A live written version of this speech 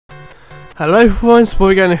Hello everyone,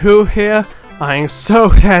 Spoigan Who here. I am so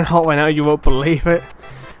damn hot right now, you won't believe it.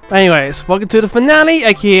 But anyways, welcome to the finale,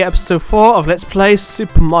 aka episode 4 of Let's Play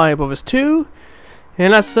Super Mario Bros. 2.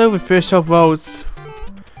 And that's so with first of worlds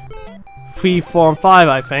 3, 4 and 5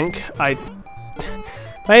 I think. But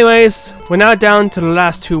anyways, we're now down to the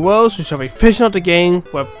last 2 worlds, which are the finishing of the game.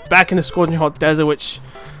 We're back in the scorching hot desert, which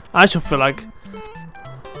I should feel like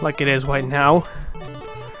it is right now.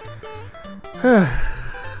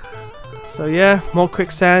 So yeah, more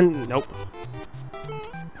quicksand. Nope.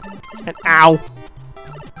 And ow!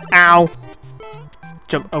 Ow!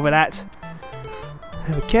 Jump over that.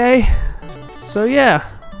 Okay. So yeah.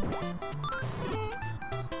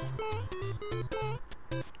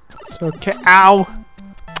 So okay. Ow!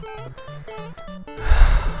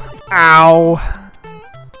 Ow!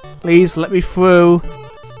 Please let me through.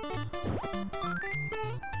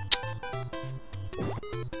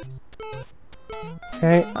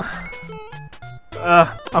 Okay.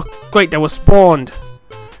 Oh great, they were spawned.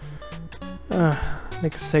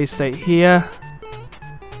 Make a save state here.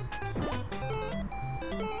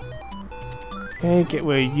 Okay, get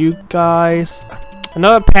rid of you guys.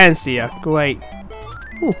 Another Pansia, great.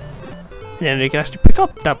 Ooh. Then we can actually pick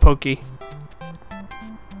up that Pokey.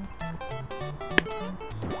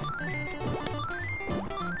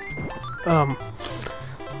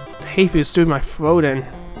 Hay feels doing my throat in.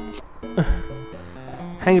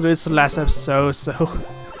 Hang on, this is the last episode, so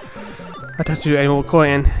I don't have to do any more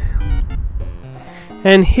recording.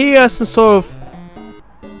 And here's some sort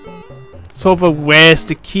of a where's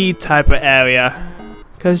the key type of area.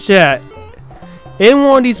 Cause yeah, in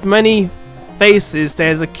one of these many faces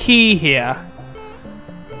there's a key here.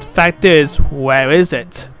 The fact is, where is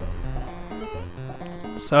it?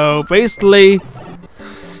 So basically,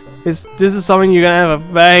 this is something you're gonna have a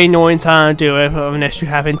very annoying time to do with unless you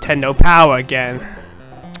have Nintendo Power again.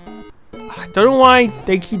 I don't know why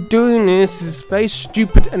they keep doing this. It's very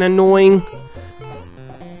stupid and annoying.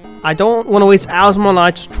 I don't want to waste hours of my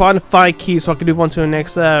life just trying to find keys so I can move on to the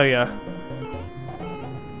next area.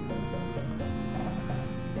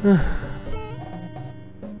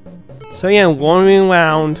 So yeah, wandering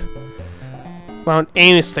around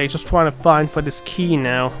aimlessly, just trying to find for this key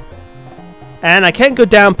now. And I can't go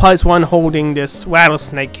down past one holding this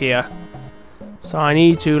rattlesnake here. So I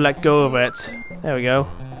need to let go of it. There we go.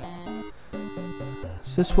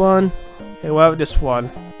 Is this one? Okay, well, this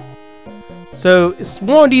one. So it's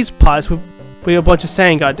one of these parts with a bunch of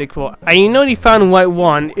sand got dig for. I only found the right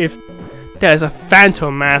one if there's a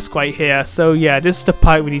phantom mask right here. So yeah, this is the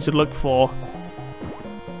part we need to look for.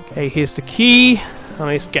 Okay, here's the key.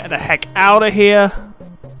 Let's get the heck out of here.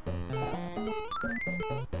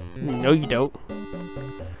 No, you don't.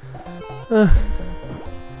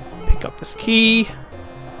 Pick up this key.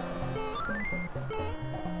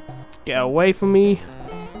 Get away from me.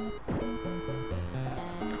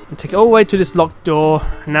 And take it all the way to this locked door.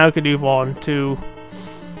 Now we can move on to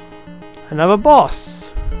another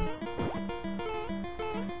boss.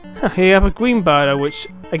 Here you have a green birder, which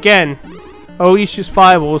again only shoots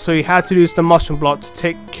fireballs, so you had to use the mushroom block to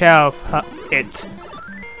take care of it.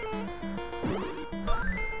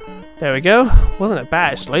 There we go. Wasn't it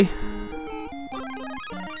bad actually?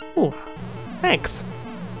 Oh, thanks.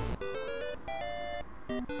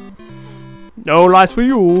 No lies for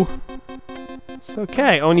you. It's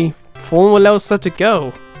okay, only 4 more levels left to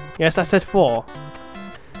go. Yes, I said 4.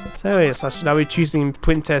 So yes, should I be choosing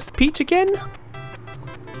Princess Peach again?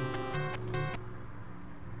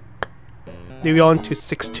 Moving on to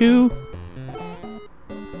 6-2.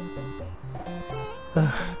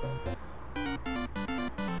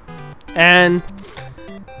 And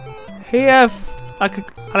here I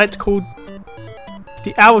like to call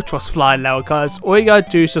the Albatross fly level, because all you gotta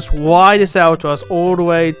do is just ride this Albatross all the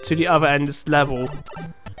way to the other end of this level.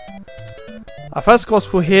 Our first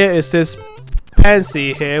gospel here is this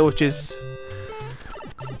Pansy here, which is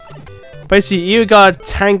basically you gotta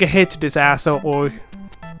tank a hit to this asshole, or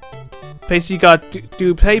basically you gotta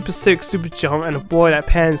do play Pacific Super Jump and avoid that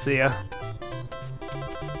Pansy here.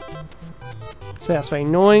 So that's very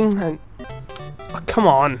annoying. And oh, come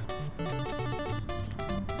on.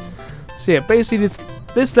 So yeah, basically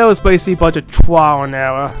this level is basically a bunch of trial and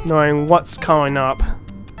error, knowing what's coming up.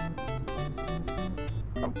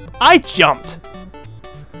 I jumped!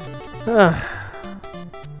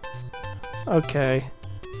 Okay.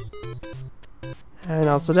 And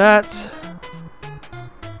after that...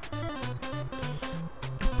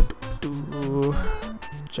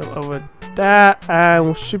 jump over that, and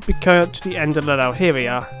we should be coming up to the end of the level. Here we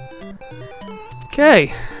are.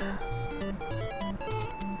 Okay.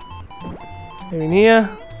 In here.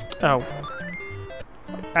 Oh.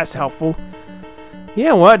 That's helpful.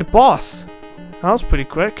 Yeah, we're at the boss. That was pretty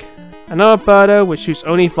quick. Another Birdo which shoots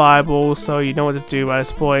only fireballs, so you know what to do by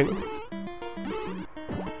this point.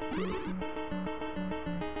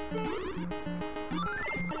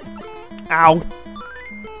 Ow!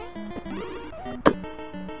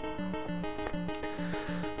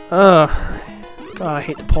 God, I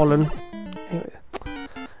hate the pollen.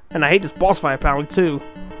 And I hate this boss fight apparently too.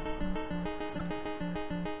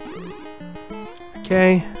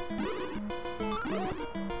 Okay.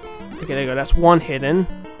 Okay, there you go. That's one hidden.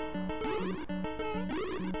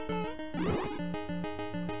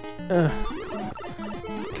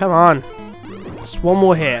 Come on. Just one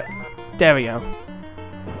more hit. There we go.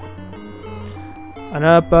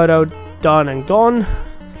 Another Birdo done and gone.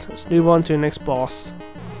 Let's move on to the next boss.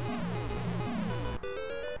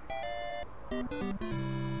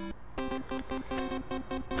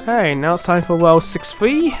 Okay, now it's time for World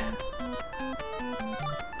 6-3.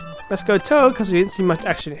 Let's go Toad, because we didn't see much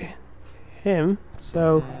action him,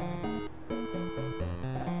 so...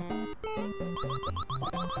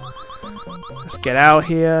 Let's get out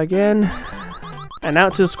here again. And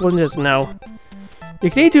out to the squadrons now. You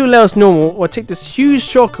can either do levels normal, or take this huge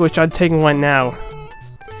shortcut which I'm taking right now.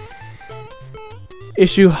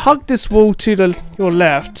 If you hug this wall to your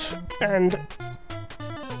left, and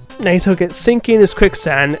Nato gets sinking in this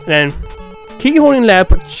quicksand, and then keep holding left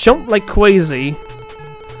but jump like crazy,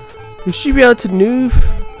 you should be able to move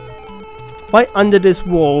right under this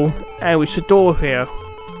wall, and we should door here.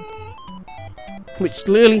 Which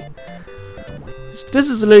literally, this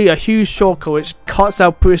is literally a huge shortcut which cuts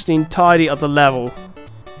out pretty much the entirety of the level.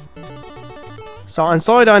 So I'm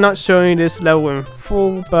sorry that I'm not showing you this level in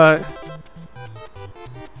full, but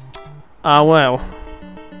well.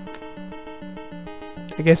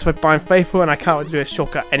 I guess we're being faithful and I can't do a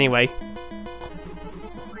shortcut anyway.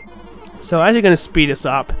 So as you're gonna speed this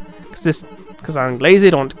up, because I'm lazy,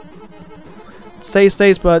 don't save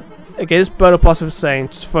states, but again, this Birdo Plus was saying,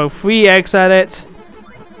 just throw 3 eggs at it.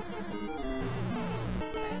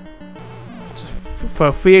 Just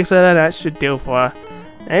throw 3 eggs at it, that should deal for her.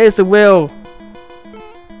 Here's the real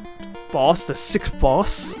boss, the 6th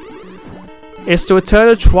boss. It's to return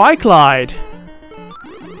a Tri-Glide.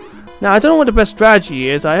 Now I don't know what the best strategy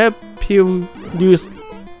is. I heard people use,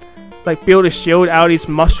 like, build a shield out of these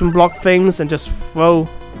mushroom block things and just throw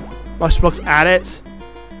mushroom blocks at it.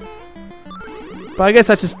 But I guess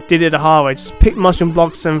I just did it the hard way. Just pick mushroom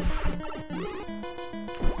blocks and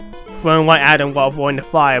throw them right at them while avoiding the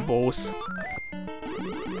fireballs.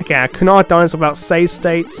 Okay, I could not have done this without save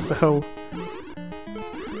states, so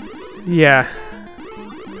yeah.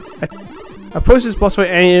 Approach this boss fight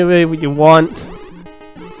any way you want.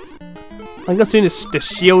 I'm guessing the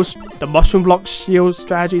shields, the mushroom block shield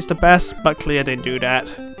strategy is the best, but clearly didn't do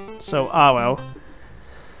that. So, well.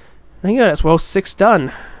 I think that's World 6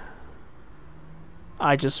 done.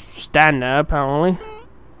 I just stand there, apparently.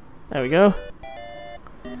 There we go.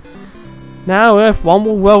 Now we have one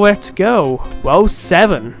more world left to go. World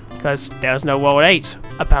 7. Because there's no World 8,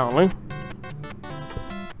 apparently.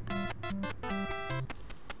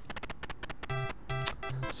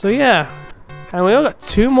 So yeah. And we only got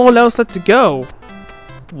 2 more levels left to go.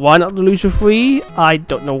 Why not the Lucia 3? I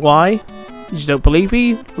don't know why. You just don't believe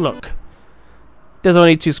me? Look. There's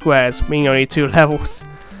only 2 squares, meaning only 2 levels.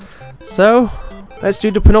 So, let's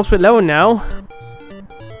do the penultimate level now.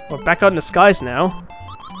 We're back out in the skies now.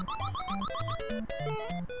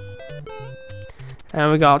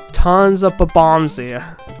 And we got tons of bombs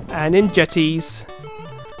here. And in jetties.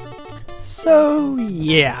 So,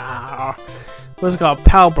 yeah. We've got a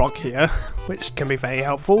power block here, which can be very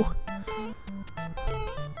helpful.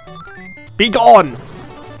 Be gone!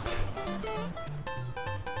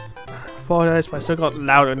 Apologize, but I still got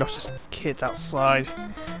loud enough, just kids outside.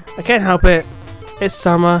 I can't help it. It's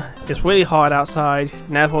summer, it's really hot outside,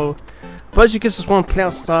 therefore, but you just want to play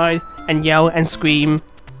outside and yell and scream.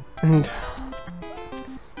 And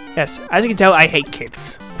yes, as you can tell, I hate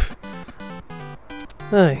kids.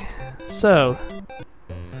 So,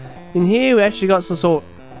 in here we actually got some sort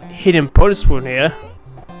of hidden bonus wound here.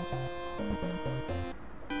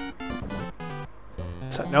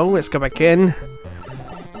 So no, let's go back in.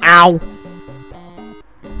 Ow!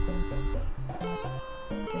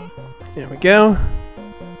 There we go.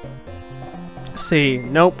 Let's see,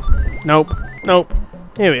 nope, nope, nope.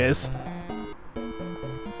 Here he is.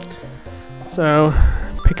 So,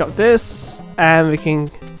 pick up this, and we can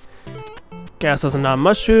get ourselves another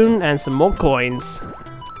mushroom and some more coins.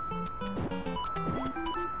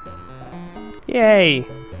 Yay!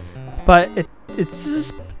 But it's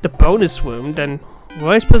just the bonus wound, and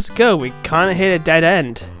where are we supposed to go? We kinda hit a dead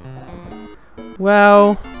end.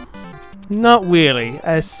 Well, not really.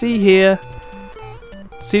 As see here,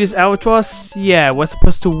 see this albatross? Yeah, we're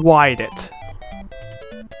supposed to wide it.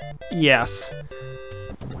 Yes.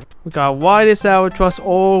 We gotta wide this albatross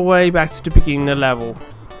all the way back to the beginning of the level.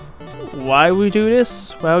 Why we do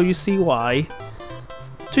this? Well, you see why.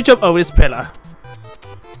 To jump over this pillar.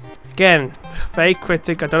 Again, very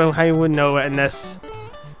cryptic. I don't know how you would know it unless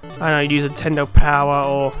I don't know, use Nintendo Power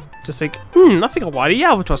or just think, I think I'll wide the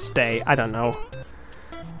albatross today. I don't know.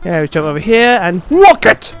 Yeah, we jump over here and walk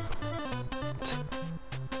it!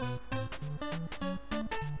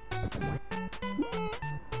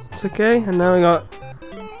 It's okay, and now we got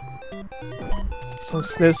some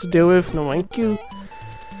snails to deal with. No, thank you.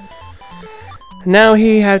 And now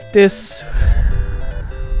he had this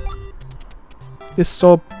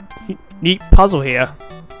sort of neat puzzle here.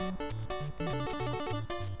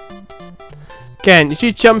 Again, if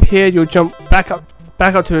you jump here, you'll jump back up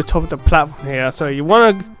to the top of the platform here. So you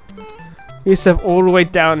want to get yourself all the way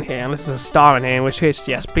down here, unless there's a star in here, in which case,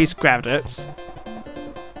 yes, please grab it.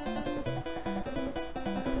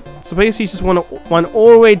 So basically, you just want to run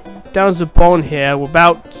all the way down to the bottom here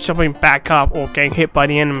without jumping back up or getting hit by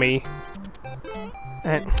the enemy.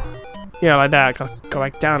 And yeah, like that, go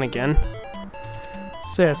back down again.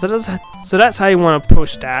 So yeah, so that's how you want to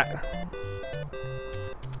push that.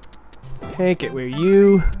 Okay, get rid of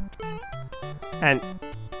you. And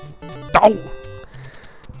oh,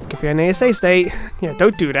 if you're in an ASA state, yeah,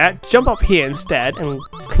 don't do that. Jump up here instead and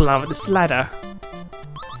climb up this ladder.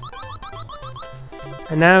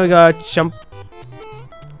 And now we gotta jump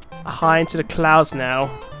high into the clouds now,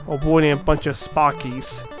 avoiding a bunch of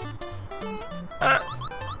Sparkies.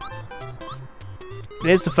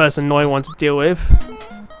 There's the first annoying one to deal with.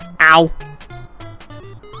 Ow!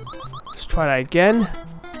 Let's try that again.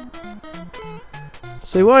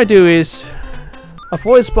 So what I do is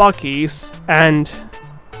avoid Sparkies, and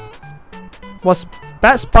once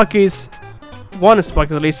that Sparkies, one of the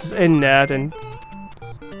Sparkies at least is in there, then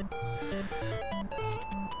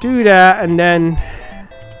do that, and then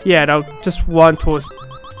yeah, they'll just run towards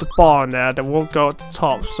the bar there. They won't go at the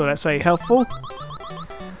top, so that's very helpful.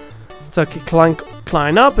 So I can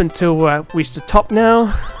climb up until we reach the top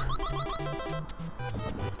now.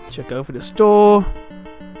 Check over the store.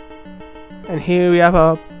 And here we have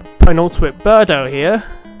a penultimate Birdo here.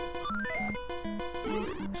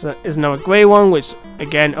 So there's another grey one, which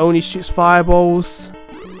again only shoots fireballs.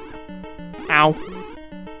 Ow.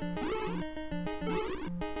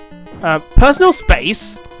 Personal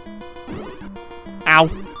space. Ow.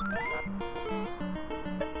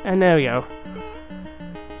 And there we go.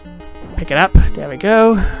 Pick it up. There we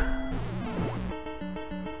go.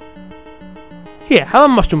 Here, have a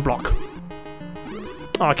mushroom block.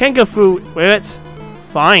 Oh, I can't go through with it.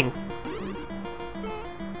 Fine.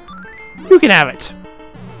 You can have it.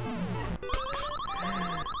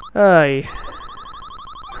 Hey.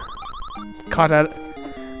 Cut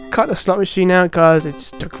the slot machine out because it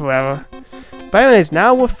just took forever. But anyways,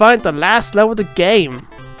 now we'll find the last level of the game.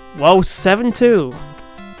 World 7-2.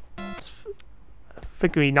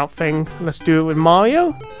 Figure not thing. Let's do it with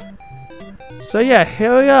Mario. So yeah,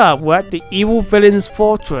 here we are. We're at the Evil Villain's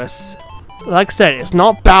Fortress. Like I said, it's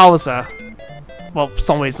not Bowser. Well, for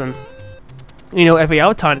some reason. You know, every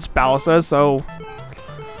other time it's Bowser, so...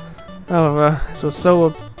 However,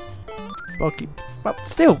 so bulky. But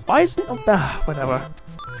still, why isn't it... whatever.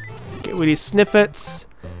 Get rid of these snippets.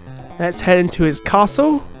 Let's head into his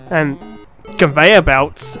castle. And... conveyor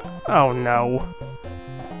belts. Oh no.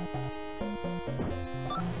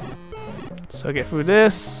 So get through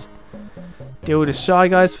this. Deal with the Shy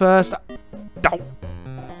Guys first. Oh!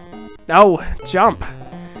 Oh, jump!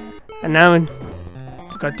 And now we've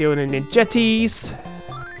got to deal with the Ninjettis.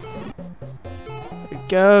 There we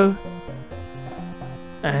go.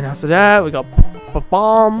 And after that, we got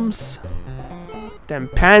bombs. Then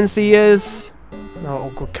Panseers. No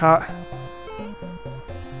awkward cut.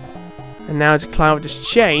 And now to climb up this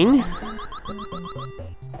chain.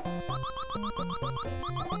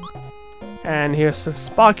 And here's some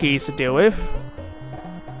Sparkies to deal with.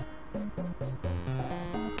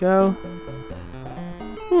 Go.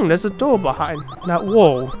 There's a door behind that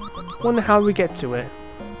wall. Wonder how we get to it.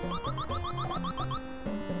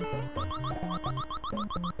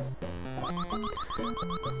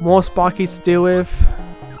 More Sparkies to deal with.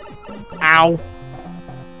 Ow!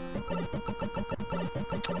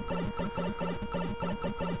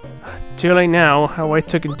 Too late now. I already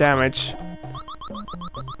took damage.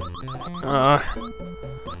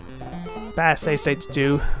 Bad save to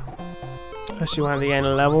do. Especially when at the end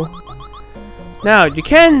of the level. Now, you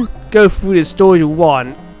can go through this door you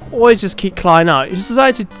want, always just keep climbing up. If you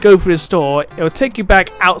decide to go through this door, it will take you back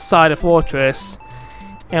outside the fortress,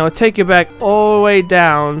 and it will take you back all the way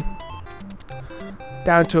down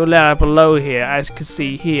to a level below here, as you can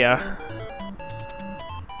see here.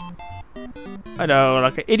 I know,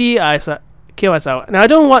 like an idiot, I kill myself. Now I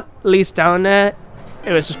don't want Elise down there.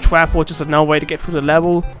 It was a trap or just another way to get through the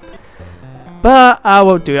level. But I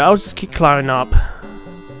won't do it. I'll just keep climbing up.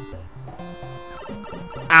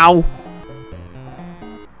 Ow!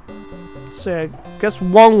 So I guess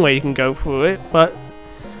one way you can go through it, but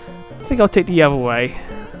I think I'll take the other way.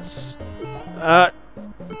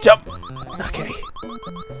 Jump! Okay.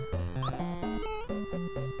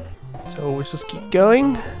 So we'll just keep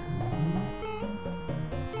going.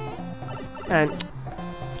 And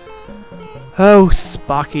oh,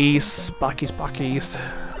 Sparkies.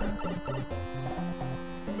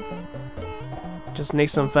 Just need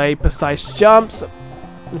some very precise jumps.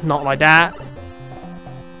 Not like that.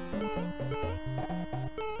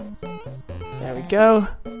 There we go.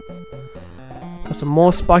 Got some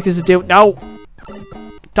more Sparkies to deal with. No!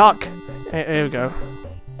 Duck! There we go.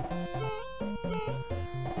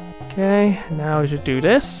 Okay, now we should do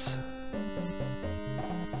this.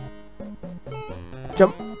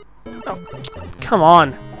 Jump. Oh, come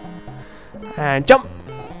on. And jump.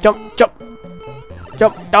 Jump. Jump.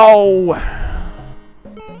 Jump. No.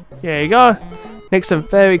 There you go. Make some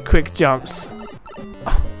very quick jumps.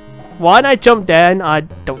 Why did I jump then? I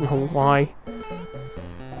don't know why.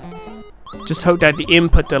 Just hope that the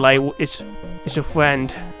input delay is your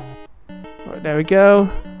friend. Right, there we go.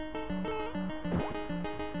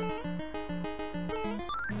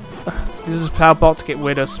 This is Plowbot to get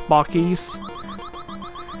rid of Sparkies.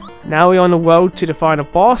 Now we're on the road to the final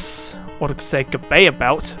boss, or to say conveyor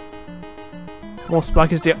belt. More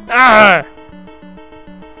Sparkies deal. Ah!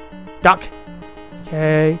 Duck.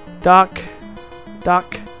 Okay, duck.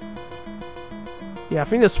 Duck. Yeah, I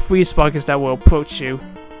think there's 3 Sparkies that will approach you.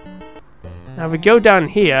 Now we go down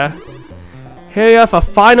here. Here we have a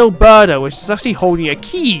final birder, which is actually holding a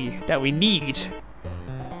key that we need.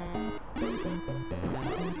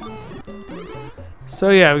 So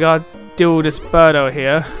yeah, we gotta deal with this birdo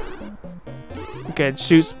here. Okay, it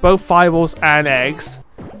shoots both fireballs and eggs.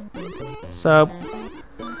 So,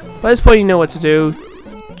 by this point you know what to do.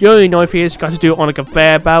 The only annoying thing is you got to do it on a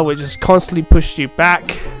conveyor belt, which just constantly pushes you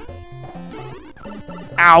back.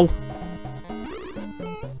 Ow!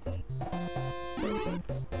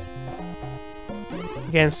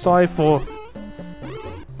 Again, sorry for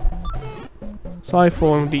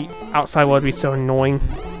the outside world being so annoying.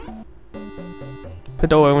 But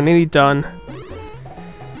don't worry, we're nearly done.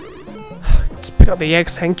 Just pick up the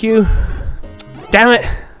eggs, thank you. Damn it!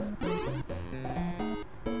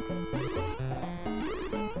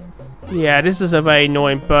 Yeah, this is a very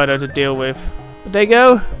annoying birdo to deal with. But there you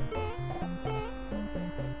go.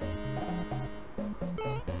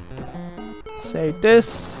 Save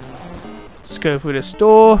this. Let's go through this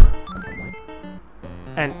door.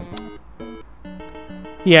 And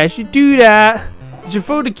yeah, as you do that, as you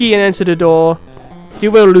throw the key and enter the door,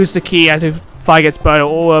 you will lose the key as the fire gets burned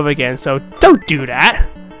all over again. So don't do that.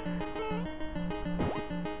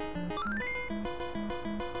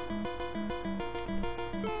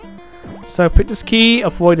 So pick this key,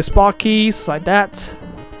 avoid the spark keys like that,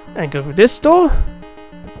 and go through this door.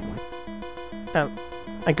 And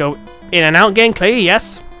go in and out again, clearly,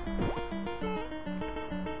 yes.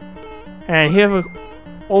 And here we have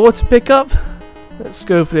all to pick up. Let's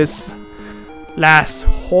go for this last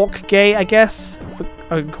Hawk gate, I guess.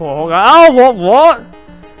 I can call Hawk. Oh, what?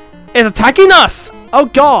 It's attacking us! Oh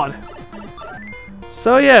god!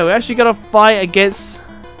 So yeah, we actually gotta fight against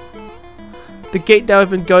the gate that we've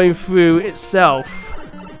been going through itself.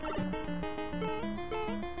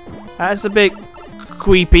 That's a bit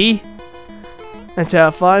creepy and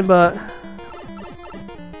terrifying, but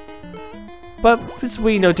it's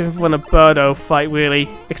really no different from a birdo fight, really,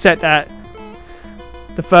 except that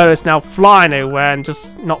the birdo is now flying everywhere and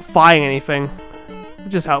just not firing anything,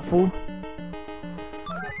 which is helpful.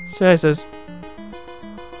 So it says,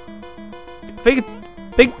 I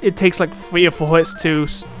think it takes like 3 or 4 hits to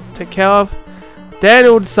take care of. Then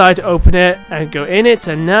we'll decide to open it and go in it,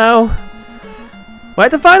 and now we're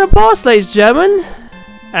at the final boss, ladies and gentlemen.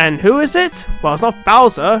 And who is it? Well, it's not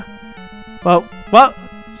Bowser. Well,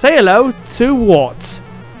 say hello to Wart,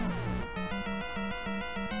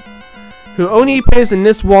 who only appears in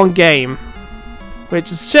this one game,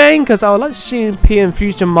 which is a shame because I would like to see him appear in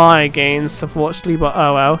future Mario games, unfortunately, but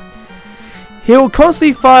oh well. He will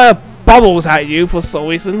constantly fire bubbles at you for some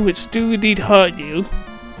reason, which do indeed hurt you.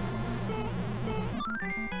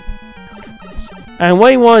 And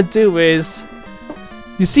what you want to do is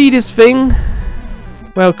You see this thing?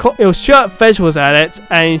 Well, it'll shoot vegetables at it,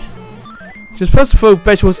 and you're supposed to throw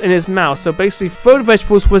vegetables in his mouth. So basically, throw the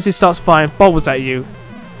vegetables once he starts firing bubbles at you.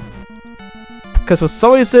 Because for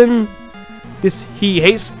some reason, he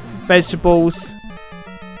hates vegetables,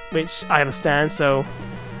 which I understand. So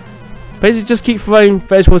basically, just keep throwing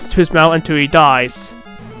vegetables to his mouth until he dies.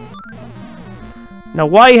 Now,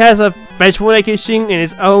 why he has a vegetable location in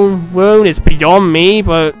his own wound is beyond me,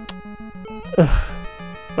 but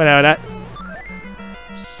whatever that.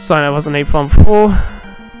 Sorry, that wasn't a problem before.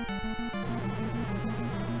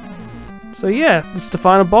 So yeah, this is the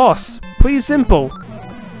final boss. Pretty simple.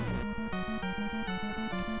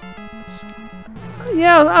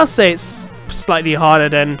 Yeah, I'll say it's slightly harder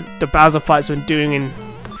than the Bowser fights we've been doing in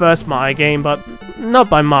the first Mario game, but not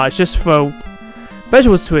by much. Just throw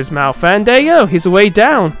vegetables to his mouth, and there you go, he's way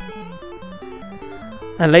down.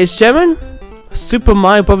 And ladies and gentlemen, Super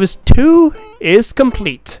Mario Bros. 2 is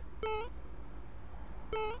complete.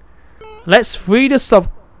 Let's free the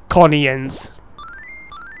Subconians.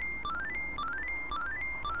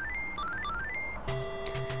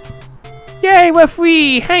 Yay, we're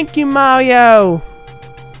free! Thank you, Mario!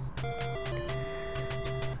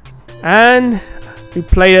 And we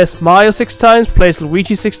play as Mario 6 times, play as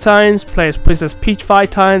Luigi 6 times, play as Princess Peach 5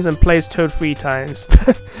 times, and play as Toad 3 times.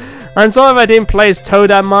 I'm sorry if I didn't play as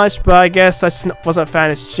Toad that much, but I guess I just wasn't a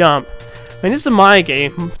fan of his jump. I mean, this is a Mario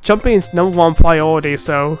game. Jumping is #1 priority,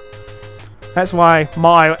 so that's why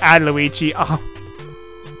Mario and Luigi are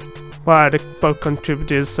they're both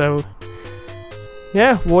contributors. So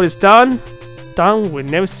yeah, Wart is done. We'll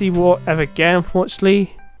never see Wart ever again,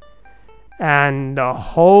 unfortunately. And the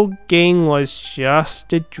whole game was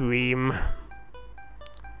just a dream.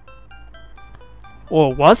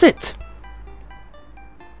 Or was it?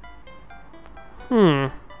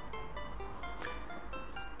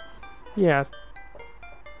 Yeah.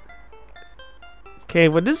 Okay,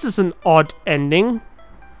 well, this is an odd ending.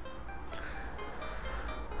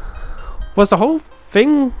 Was the whole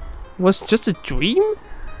thing just a dream?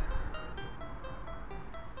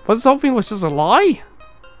 Was this whole thing just a lie?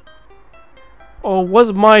 Or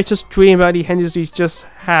was Mario just dreaming about the endings he just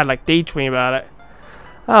had, like daydream about it?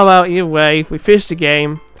 Oh well, either way, we finished the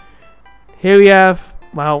game. Here we have,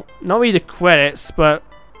 well, not really the credits, but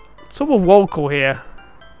sort of a roll call here.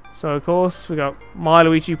 So of course, we got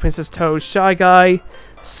Mario, Luigi, Princess Toad, Shy Guy,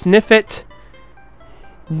 Sniffit,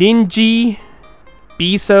 Ninja,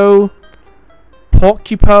 Biso,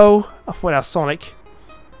 Porcupo, I thought that was Sonic,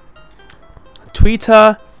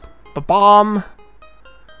 Tweeter, Babam,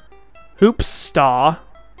 Hoopstar,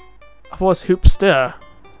 I thought it was Hoopster,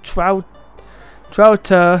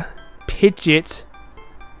 Trouter, Pidgeot,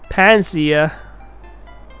 Pansia,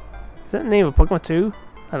 is that the name of Pokemon too?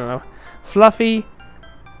 I don't know. Fluffy,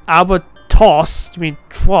 Albatos, you mean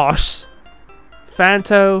Trosh,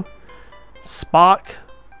 Phanto, Spark,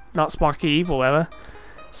 not Sparky, but whatever,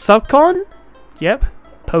 Subcon, yep,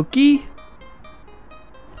 Pokey,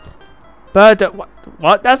 Birdo,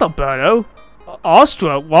 what? That's not Birdo.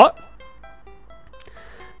 Ostro, what?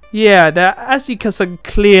 Yeah, there are actually some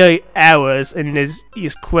clear errors in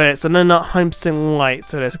these credits, and they're not 100% right.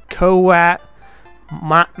 So there's Coat,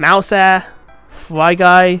 Mouser, Fly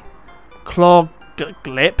Guy, Claw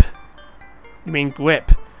Glip, you mean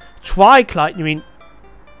Grip, Triclite, you mean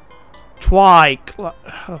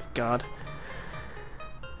oh god,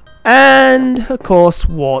 and of course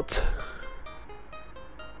Wart,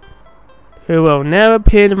 who will never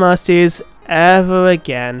appear in the Master Series ever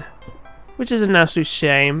again, which is an absolute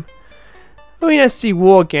shame. I mean, I see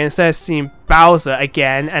Wart again instead of seeing Bowser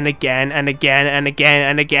again and again and again and again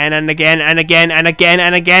and again and again and again and again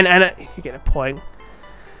and again and you get the point.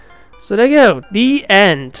 So there you go, the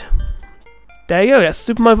end. There you go, that's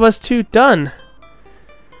Super Mario Bros. 2 done.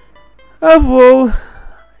 Overall,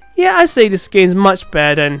 yeah, I'd say this game's much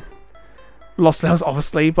better than Lost Levels,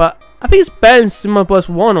 obviously, but I think it's better than Super Mario Bros.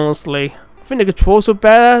 1, honestly. I think the controls were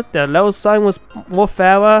better, the level design was more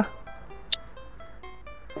fairer.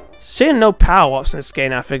 Shame no power-ups in this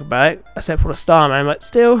game now I think about it, except for the Starman, but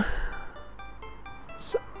still.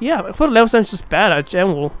 So, yeah, I thought the level design was just better in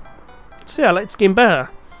general. So yeah, I like this game better.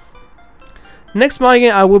 Next Mario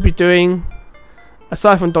game I will be doing,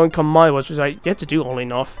 aside from Donkey Kong Mario, which I yet to do only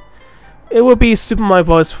enough, it will be Super Mario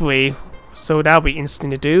Bros. 3, so that'll be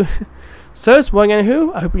interesting to do. So it's Mario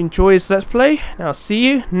Who. I hope you enjoyed this Let's Play, and I'll see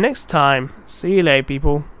you next time. See you later,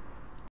 people.